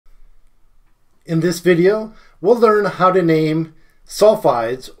In this video, we'll learn how to name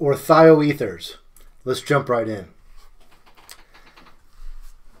sulfides or thioethers. Let's jump right in.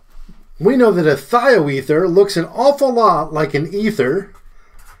 We know that a thioether looks an awful lot like an ether,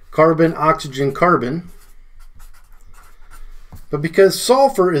 carbon, oxygen, carbon. But because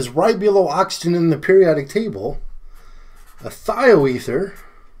sulfur is right below oxygen in the periodic table, a thioether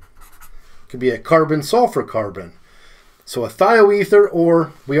could be a carbon-sulfur carbon. So a thioether,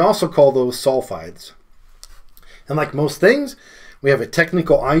 or we also call those sulfides. And like most things, we have a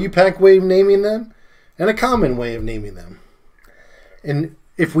technical IUPAC way of naming them and a common way of naming them. And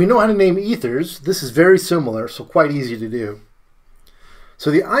if we know how to name ethers, this is very similar, so quite easy to do.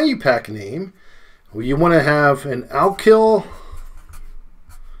 So the IUPAC name, well, you want to have an alkyl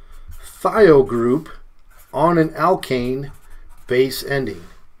thio group on an alkane base ending.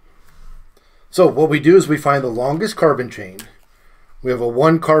 So what we do is we find the longest carbon chain. We have a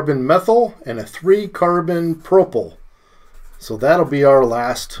 1-carbon methyl and a 3-carbon propyl. So that'll be our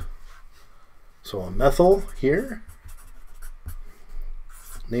last. So a methyl here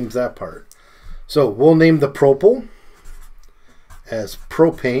names that part. So we'll name the propyl as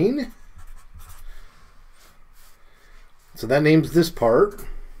propane. So that names this part.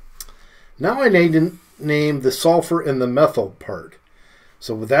 Now I need to name the sulfur and the methyl part.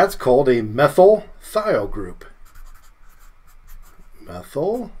 So that's called a methyl thio group.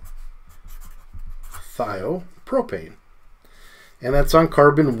 Methyl thiopropane. And that's on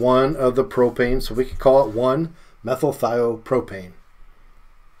carbon 1 of the propane, so we could call it 1-methyl thiopropane.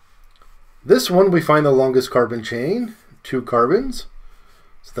 This one we find the longest carbon chain, 2 carbons.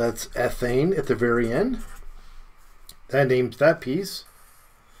 So that's ethane at the very end. That names that piece.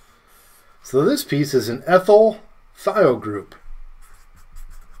 So this piece is an ethyl thio group.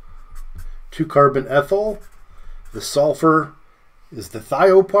 2-carbon ethyl. The sulfur is the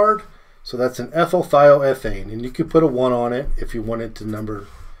thio part, so that's an ethyl thioethane, and you could put a 1 on it if you wanted to number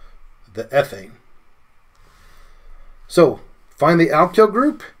the ethane. So find the alkyl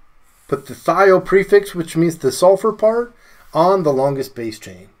group, put the thio prefix, which means the sulfur part, on the longest base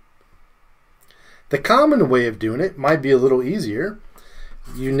chain. The common way of doing it might be a little easier.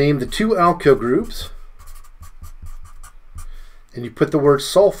 You name the 2 alkyl groups and you put the word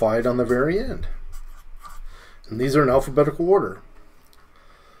sulfide on the very end. And these are in alphabetical order.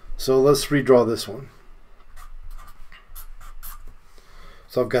 So let's redraw this one.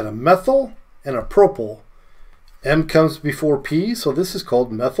 So I've got a methyl and a propyl. M comes before P, so this is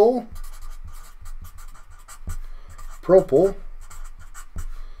called methyl propyl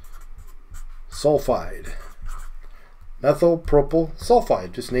sulfide. Methyl propyl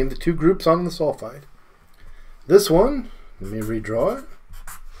sulfide. Just name the 2 groups on the sulfide. This one, let me redraw it,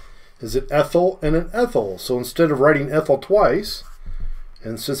 is an ethyl and an ethyl. So instead of writing ethyl twice,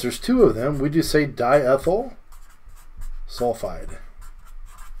 and since there's 2 of them, we just say diethyl sulfide.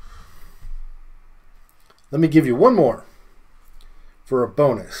 Let me give you one more for a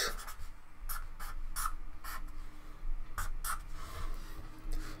bonus.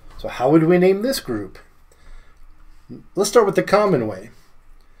 So how would we name this group? Let's start with the common way.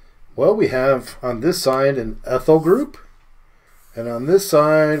 Well, we have on this side an ethyl group, and on this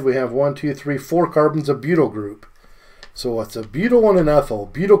side we have 1, 2, 3, 4 carbons of butyl group. So it's a butyl and an ethyl.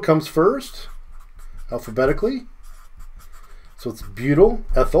 Butyl comes first alphabetically. So it's butyl,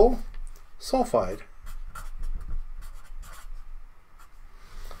 ethyl, sulfide.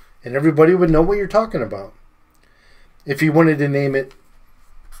 And everybody would know what you're talking about. If you wanted to name it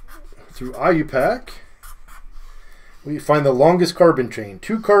through IUPAC, we find the longest carbon chain,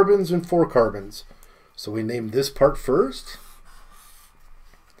 2 carbons and 4 carbons. So we name this part first.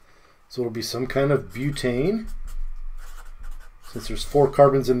 So it'll be some kind of butane, since there's 4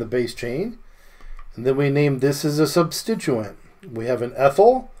 carbons in the base chain. And then we name this as a substituent. We have an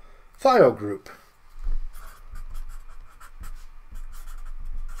ethyl thio group.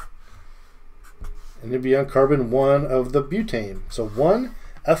 And it'd be on carbon 1 of the butane. So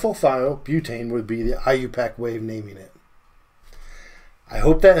 1-ethyl thiobutane would be the IUPAC way of naming it. I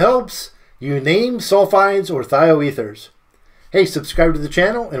hope that helps you name sulfides or thioethers. Hey, subscribe to the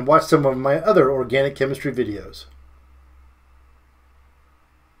channel and watch some of my other organic chemistry videos.